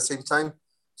too at the same time.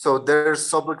 So there's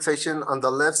subluxation on the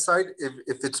left side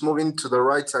if it's moving to the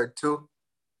right side too.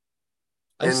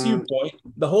 I see your point.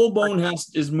 The whole bone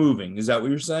is moving. Is that what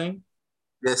you're saying?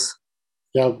 Yes.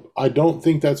 Yeah, I don't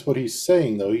think that's what he's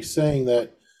saying, though. He's saying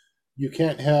that you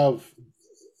can't have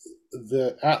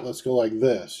the atlas go like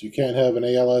this. You can't have an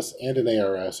ALS and an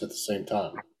ARS at the same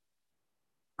time.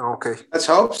 Okay. Let's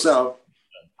hope so.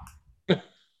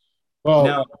 Well,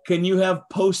 now, can you have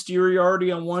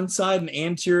posteriority on one side and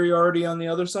anteriority on the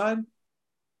other side?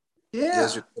 Yeah.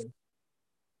 Yes, you can.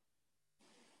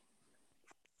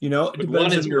 You know, it But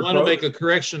depends on your one will approach. make a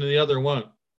correction and the other won't.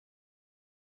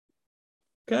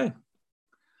 Okay.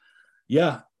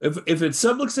 Yeah. If it's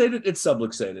subluxated, it's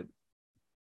subluxated.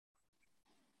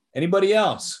 Anybody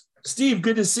else? Steve,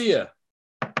 good to see you.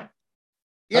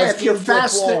 Yeah, How's if you're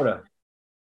Gainesville, Florida?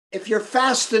 if you're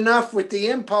fast enough with the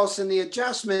impulse and the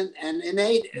adjustment and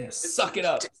innate, Suck it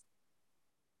up.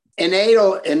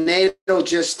 innate will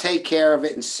just take care of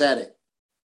it and set it.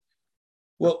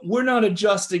 Well, we're not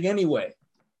adjusting anyway.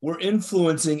 We're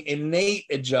influencing innate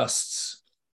adjusts.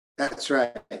 That's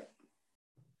right.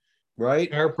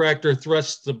 Right? Chiropractor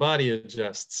thrusts, the body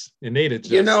adjusts. Innate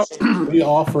adjusts. You know, we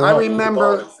offer I up-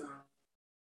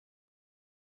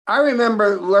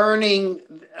 remember learning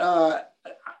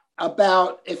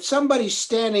about if somebody's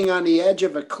standing on the edge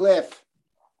of a cliff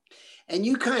and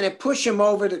you kind of push them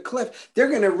over the cliff, they're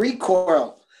going to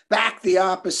recoil back the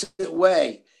opposite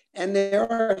way. And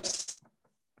there are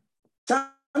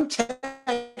some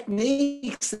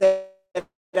techniques that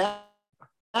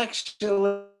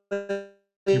actually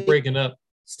You're breaking up.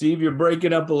 Steve, you're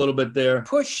breaking up a little bit there.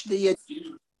 push the.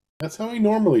 That's how he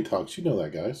normally talks. You know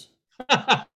that, guys.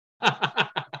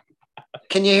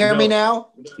 Can you hear me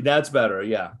now? That's better.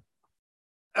 Yeah.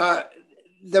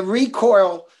 The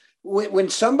recoil, when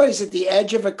somebody's at the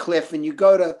edge of a cliff and you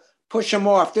go to push them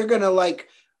off, they're going to like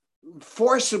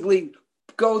forcibly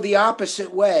go the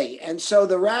opposite way. And so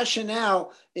the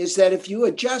rationale is that if you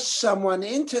adjust someone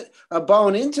into a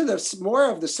bone into the more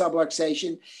of the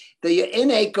subluxation, the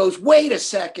innate goes, wait a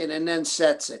second, and then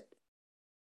sets it.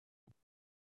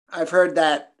 I've heard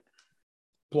that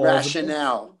Plausible.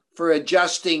 rationale for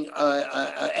adjusting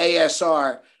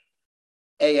ASR,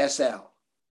 ASL.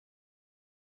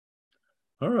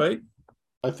 All right.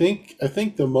 I think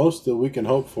the most that we can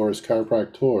hope for as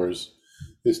chiropractors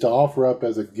is to offer up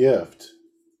as a gift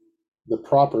the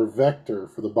proper vector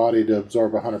for the body to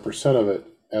absorb 100% of it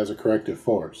as a corrective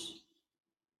force.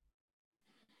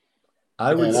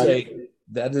 I would say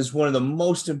That is one of the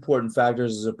most important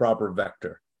factors, is a proper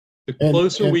vector. The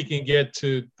closer we can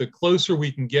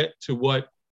get to what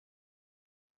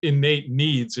innate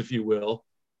needs, if you will,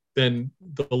 then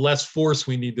the less force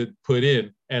we need to put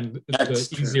in, and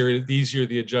the easier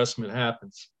the adjustment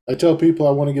happens. I tell people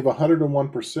I want to give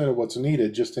 101% of what's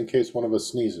needed just in case one of us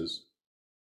sneezes.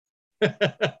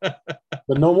 But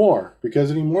no more,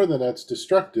 because any more than that's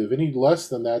destructive. Any less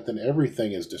than that, then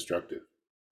everything is destructive.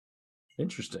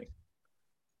 Interesting.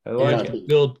 I like it.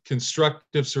 Build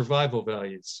constructive survival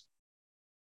values.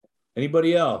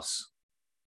 Anybody else?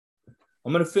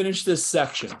 I'm going to finish this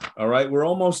section. All right. We're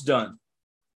almost done.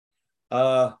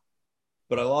 But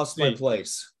I lost my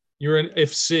place. You're in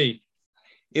if C.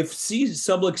 If C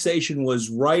subluxation was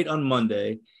right on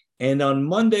Monday, and on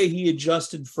Monday he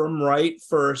adjusted from right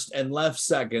first and left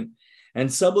second, and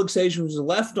subluxation was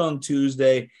left on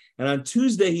Tuesday, and on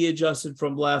Tuesday he adjusted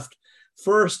from left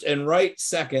first and right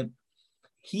second,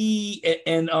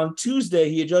 and on Tuesday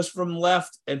he adjusted from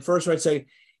left and first right second,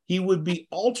 he would be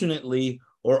alternately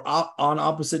or on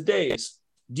opposite days,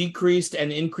 decreased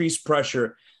and increased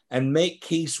pressure, and make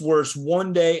case worse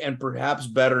one day and perhaps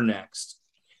better next.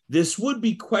 This would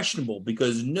be questionable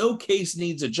because no case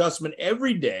needs adjustment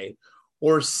every day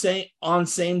or on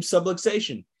same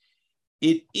subluxation.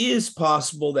 It is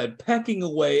possible that pecking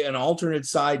away an alternate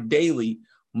side daily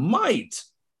might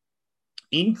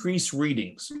increase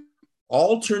readings.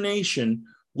 Alternation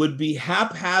would be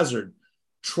haphazard,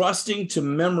 trusting to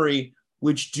memory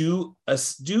which due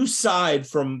side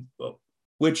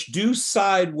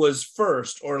was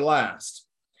first or last,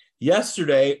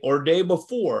 yesterday or day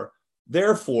before.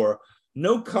 Therefore,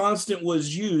 no constant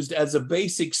was used as a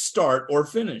basic start or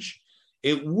finish.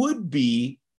 It would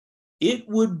be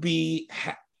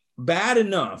bad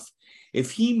enough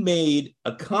if he made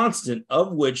a constant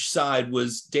of which side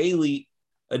was daily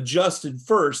adjusted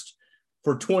first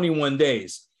for 21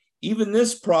 days. Even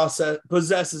this process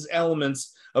possesses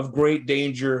elements of great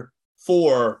danger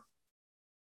for,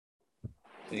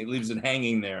 and he leaves it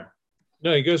hanging there.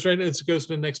 No, he goes right. It goes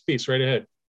to the next piece right ahead.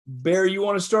 Bear, you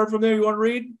want to start from there? You want to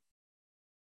read?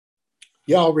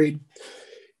 Yeah, I'll read.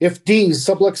 If D's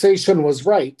subluxation was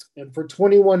right, and for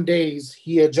 21 days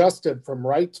he adjusted from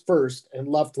right first and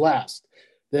left last,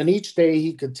 then each day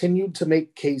he continued to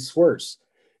make case worse.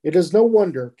 It is no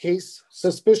wonder case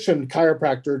suspicion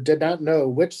chiropractor did not know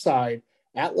which side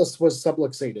Atlas was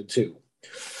subluxated to.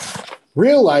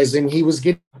 Realizing he was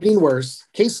getting worse,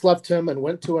 Case left him and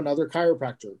went to another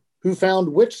chiropractor, who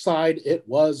found which side it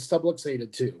was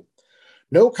subluxated to.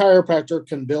 No chiropractor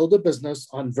can build a business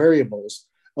on variables,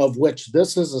 of which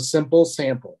this is a simple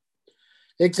sample.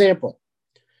 Example,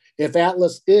 if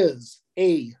Atlas is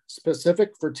A,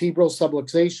 specific vertebral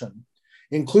subluxation,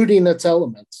 including its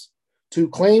elements, to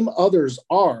claim others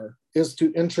are is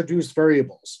to introduce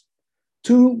variables.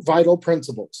 Two vital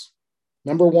principles.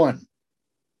 Number one,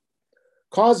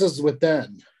 cause is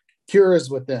within, cure is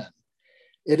within.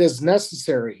 It is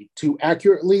necessary to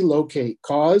accurately locate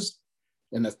cause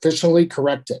and efficiently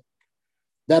correct it.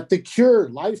 That the cure,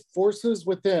 life forces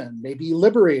within, may be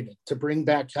liberated to bring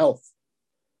back health.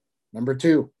 Number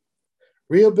two,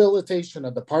 rehabilitation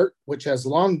of the part which has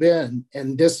long been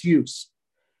in disuse.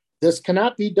 This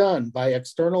cannot be done by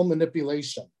external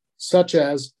manipulation, such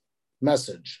as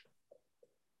message.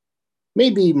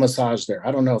 Maybe massage there.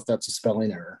 I don't know if that's a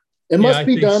spelling error. It must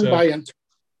be done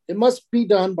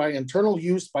by internal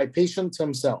use by patients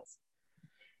himself.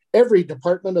 Every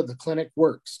department of the clinic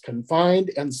works,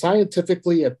 confined, and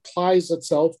scientifically applies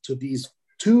itself to these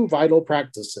two vital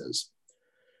practices.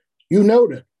 You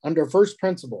noted under first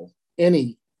principle,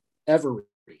 any, every,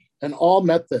 and all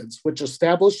methods which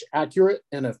establish accurate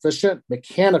and efficient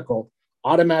mechanical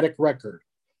automatic record,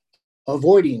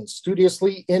 avoiding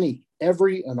studiously any,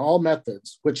 every, and all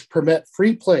methods which permit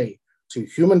free play to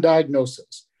human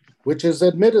diagnosis, which is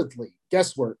admittedly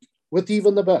guesswork with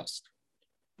even the best.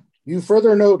 You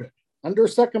further noted, under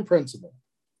second principle,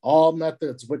 all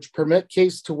methods which permit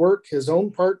case to work his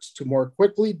own parts to more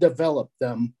quickly develop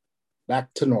them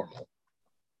back to normal.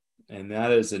 And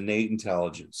that is innate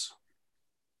intelligence.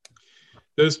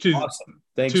 Those two, awesome.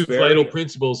 Thanks, two Barry. vital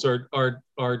principles are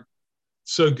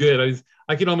so good.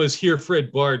 I can almost hear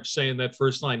Fred Barge saying that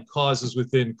first line: "Cause is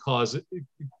within,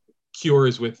 cure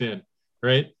is within."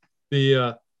 Right?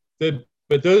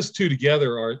 But those two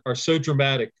together are so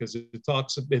dramatic because it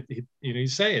talks a bit.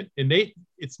 He's saying innate.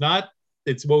 It's not.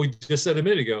 It's what we just said a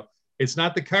minute ago. It's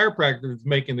not the chiropractor that's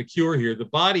making the cure here. The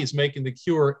body is making the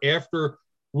cure after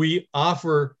we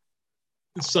offer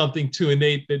something to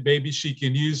innate that maybe she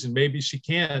can use and maybe she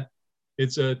can't.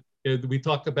 We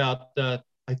talk about,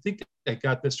 I I think I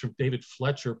got this from David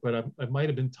Fletcher, but it might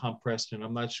have been Tom Preston.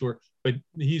 I'm not sure, but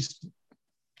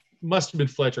must have been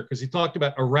Fletcher, because he talked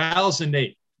about arouse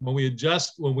innate. When we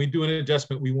do an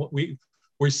adjustment,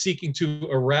 we're seeking to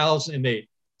arouse innate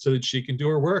so that she can do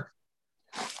her work.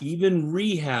 Even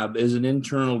rehab is an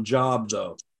internal job,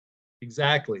 though.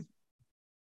 Exactly.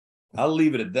 I'll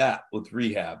leave it at that with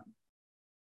rehab.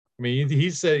 I mean,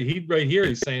 he's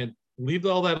saying, leave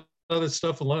all that other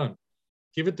stuff alone.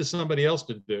 Give it to somebody else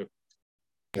to do.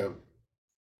 Yeah.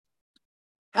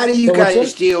 How do you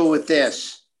guys deal with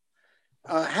this?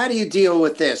 How do you deal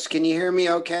with this? Can you hear me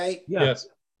okay? Yeah. Yes.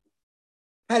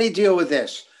 How do you deal with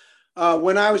this?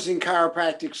 When I was in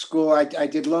chiropractic school, I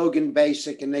did Logan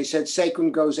Basic, and they said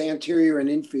sacrum goes anterior and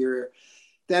inferior.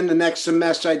 Then the next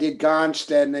semester I did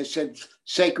Gonstead, and they said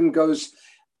sacrum goes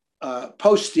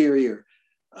posterior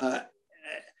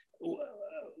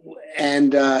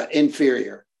and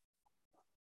inferior.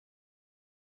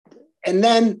 And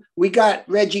then we got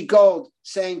Reggie Gold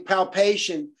saying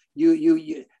palpation. You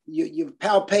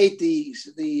palpate the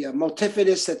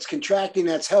multifidus that's contracting,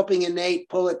 that's helping innate,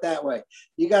 pull it that way.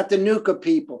 You got the NUCA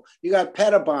people. You got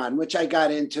Pettibon, which I got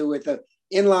into with the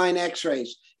inline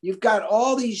x-rays. You've got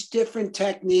all these different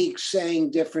techniques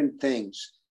saying different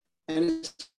things. And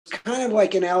it's kind of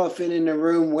like an elephant in the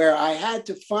room, where I had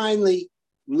to finally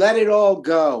let it all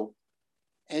go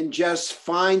and just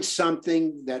find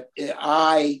something that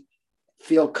I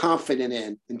feel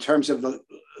confident in terms of the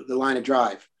line of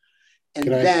drive. And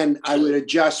then I would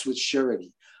adjust with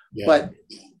surety. Yeah.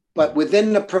 But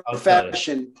within the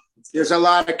profession, there's a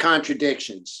lot of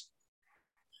contradictions.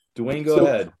 Dwayne, go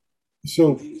ahead.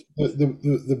 So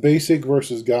the basic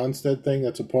versus Gonstead thing,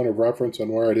 that's a point of reference on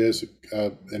where it is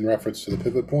in reference to the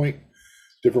pivot point,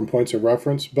 different points of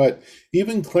reference. But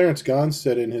even Clarence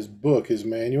Gonstead in his book, his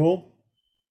manual,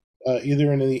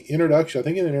 either in the introduction, I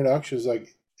think in the introduction is like,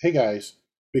 hey guys,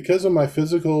 because of my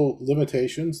physical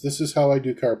limitations, this is how I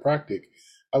do chiropractic.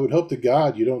 I would hope to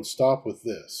God you don't stop with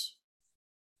this.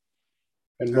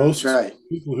 And most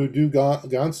people who do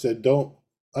Gonstead don't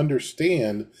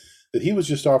understand that he was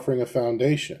just offering a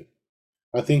foundation.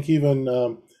 I think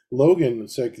even Logan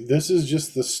said, this is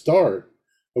just the start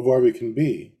of where we can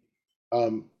be.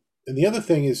 And the other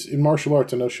thing is, in martial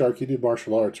arts, I know, Shark, you do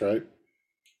martial arts, right?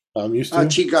 Used to?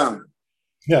 Qigong.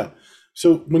 Yeah.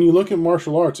 So when you look at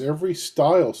martial arts, every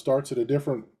style starts at a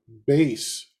different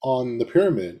base on the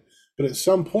pyramid, but at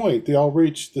some point they all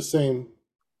reach the same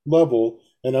level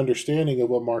and understanding of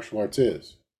what martial arts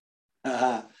is.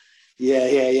 Yeah.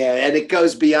 And it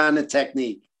goes beyond the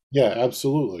technique. Yeah,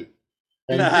 absolutely.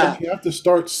 And you have to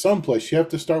start someplace. You have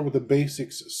to start with the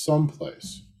basics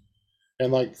someplace.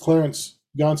 And like Clarence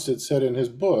Gonstead said in his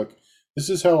book, this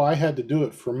is how I had to do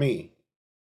it for me.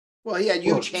 Well, he had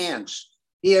huge hands.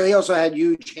 He also had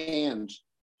huge hands.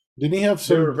 Didn't he have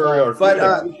some? They were very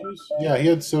arthritic. Yeah, he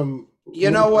had some.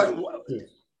 You know what?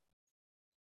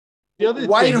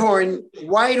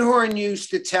 Whitehorn used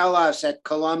to tell us at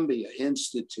Columbia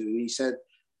Institute, he said,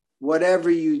 whatever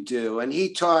you do, and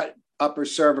he taught upper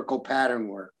cervical pattern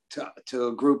work to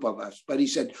a group of us, but he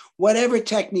said, whatever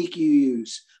technique you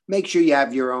use, make sure you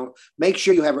have your own, make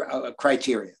sure you have a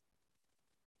criteria.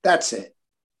 That's it.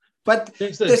 But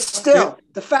still,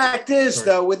 the fact is,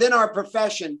 though, within our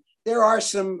profession, there are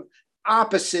some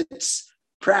opposites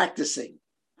practicing.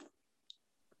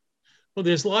 Well,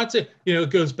 there's lots of, it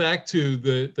goes back to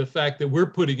the fact that we're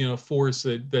putting in a force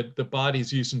that the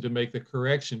body's using to make the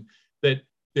correction, that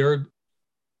there are,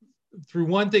 through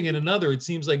one thing and another, it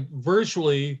seems like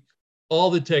virtually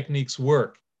all the techniques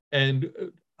work. And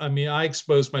I mean, I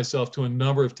exposed myself to a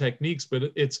number of techniques,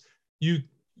 but it's, you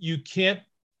can't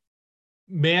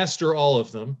master all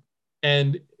of them.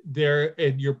 And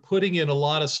you're putting in a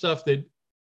lot of stuff that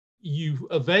you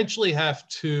eventually have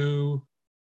to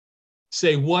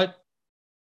say what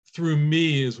through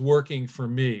me is working for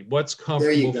me, what's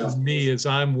comfortable for me as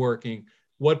I'm working,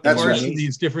 what parts of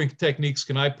these different techniques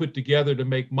can I put together to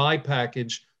make my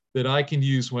package that I can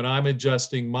use when I'm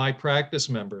adjusting my practice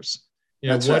members.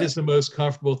 What is the most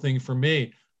comfortable thing for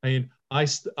me? I mean, I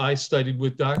studied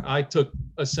with I took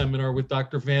a seminar with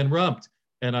Dr. Van Rumpt,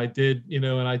 and I did, and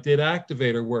I did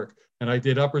activator work, and I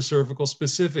did upper cervical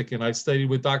specific, and I studied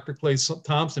with Dr. Clay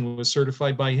Thompson, was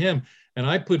certified by him. And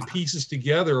I put pieces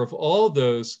together of all of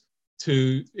those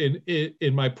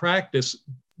in my practice,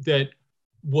 that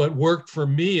what worked for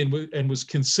me and was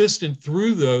consistent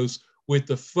through those, with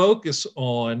the focus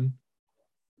on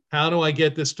how do I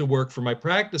get this to work for my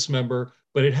practice member,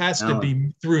 but it has to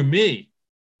be through me.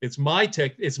 It's my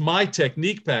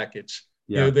technique package.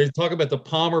 Yeah. They talk about the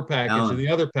Palmer package or the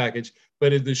other package,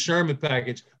 but it's the Sherman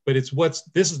package, but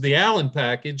this is the Allen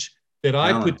package. that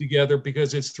I Alan. put together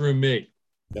because it's through me.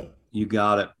 You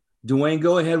got it. Dwayne,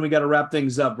 go ahead. We got to wrap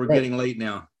things up. We're getting late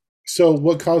now. So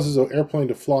what causes an airplane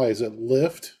to fly? Is it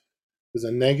lift? Is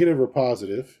it negative or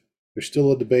positive? There's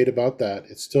still a debate about that.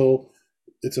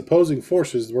 It's opposing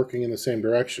forces working in the same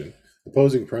direction,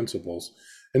 opposing principles.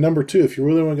 And number two, if you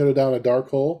really want to go down a dark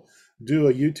hole, do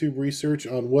a YouTube research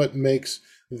on what makes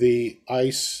the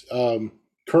ice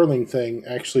curling thing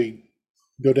actually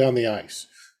go down the ice.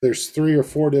 There's 3 or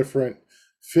 4 different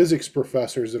physics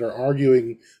professors that are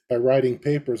arguing by writing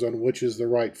papers on which is the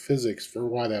right physics for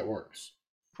why that works.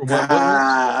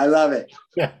 I love it.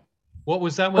 Yeah. What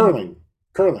was that one? Curling.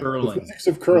 Curling. The physics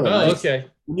of curling. Oh, okay.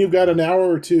 When you've got an hour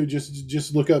or two,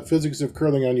 just look up physics of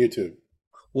curling on YouTube.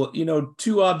 Well,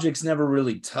 two objects never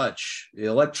really touch. The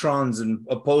electrons and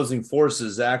opposing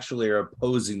forces actually are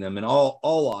opposing them in all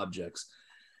objects.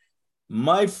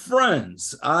 My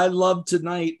friends, I loved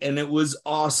tonight, and it was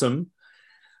awesome.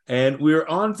 And we're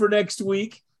on for next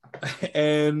week,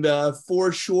 and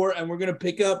for sure. And we're going to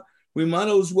pick up, we might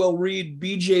as well read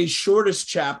BJ's shortest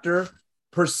chapter,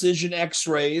 Precision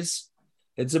X-rays.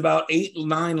 It's about 8,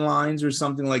 9 lines or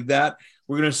something like that.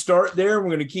 We're going to start there. We're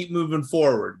going to keep moving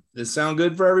forward. Does this sound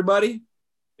good for everybody?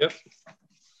 Yep.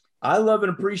 I love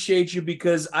and appreciate you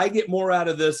because I get more out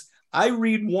of this. I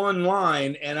read 1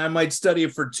 line and I might study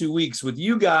it for 2 weeks. With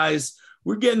you guys,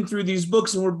 we're getting through these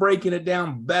books and we're breaking it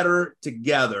down better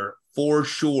together for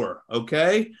sure.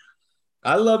 Okay.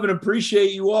 I love and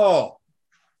appreciate you all.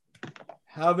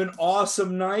 Have an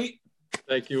awesome night.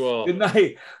 Thank you all. Good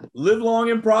night. Live long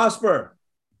and prosper.